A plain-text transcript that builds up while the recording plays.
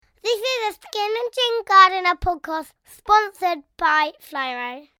Gardener podcast sponsored by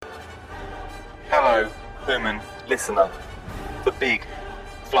Flymo. Hello, human listener. The big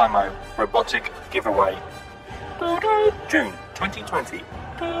Flymo robotic giveaway. June 2020.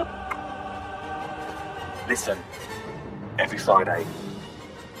 Listen every Friday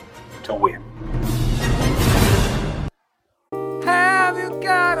to win. Have you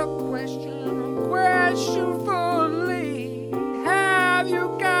got a question for Lee? Have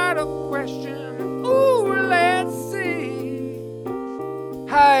you got a question? Ooh, let's see.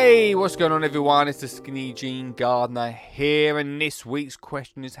 Hey, what's going on everyone? It's the Skinny Jean Gardener here, and this week's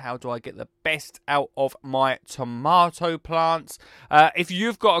question is, how do I get the best out of my tomato plants? If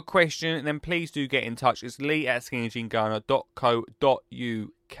you've got a question, then please do get in touch. It's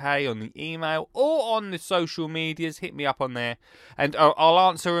lee@skinnyjeangardener.co.uk on the email or on the social medias. Hit me up on there and I'll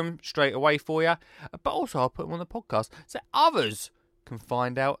answer them straight away for you, but also I'll put them on the podcast so others can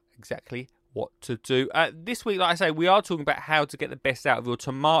find out exactly what to do. This week, like I say, we are talking about how to get the best out of your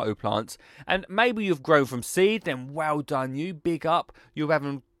tomato plants, and maybe you've grown from seed, then well done you, big up.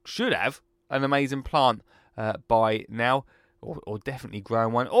 Should have an amazing plant by now, or definitely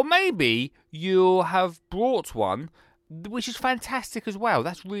grown one, or maybe you have brought one, which is fantastic as well.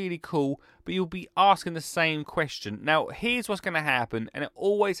 That's really cool, but you'll be asking the same question. Now, here's what's going to happen, and it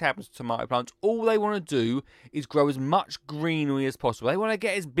always happens to tomato plants. All they want to do is grow as much greenery as possible. They want to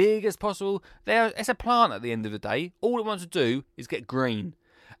get as big as possible. It's a plant at the end of the day. All it wants to do is get green.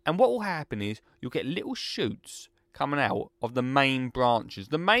 And what will happen is you'll get little shoots coming out of the main branches.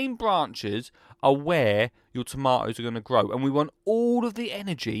 The main branches are where your tomatoes are going to grow, and we want all of the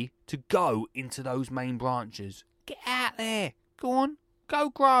energy to go into those main branches. Get out there. Go on. Go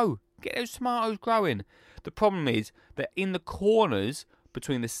grow. Get those tomatoes growing. The problem is that in the corners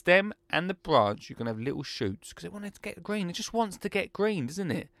between the stem and the branch, you're going to have little shoots because it wants to get green. It just wants to get green, doesn't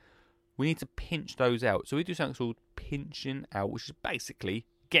it? We need to pinch those out. So we do something called pinching out, which is basically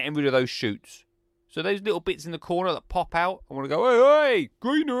getting rid of those shoots. So those little bits in the corner that pop out, I want to go, hey,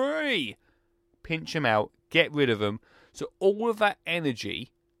 greenery. Pinch them out. Get rid of them. So all of that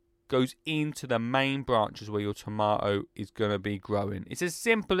energy goes into the main branches where your tomato is going to be growing. It's as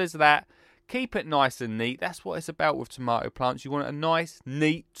simple as that. Keep it nice and neat. That's what it's about with tomato plants. You want a nice,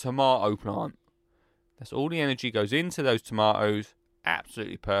 neat tomato plant. That's all the energy goes into those tomatoes.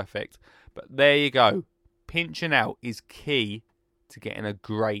 Absolutely perfect. But there you go. Pinching out is key to getting a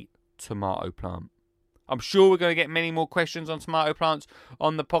great tomato plant. I'm sure we're going to get many more questions on tomato plants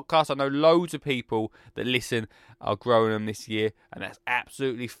on the podcast. I know loads of people that listen are growing them this year, and that's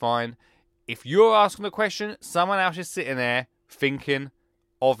absolutely fine. If you're asking the question, someone else is sitting there thinking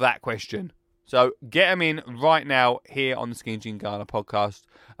of that question. So get them in right now here on the Skinny Jean Gardener podcast.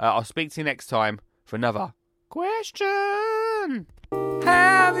 I'll speak to you next time for another question.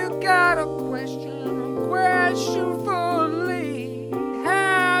 Have you got a question for Lee?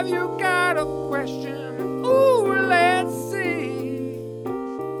 Have you got a question? Ooh, let's see.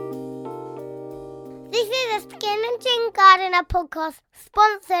 This is a Skin and Jean Gardener podcast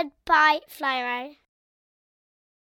sponsored by Flymo.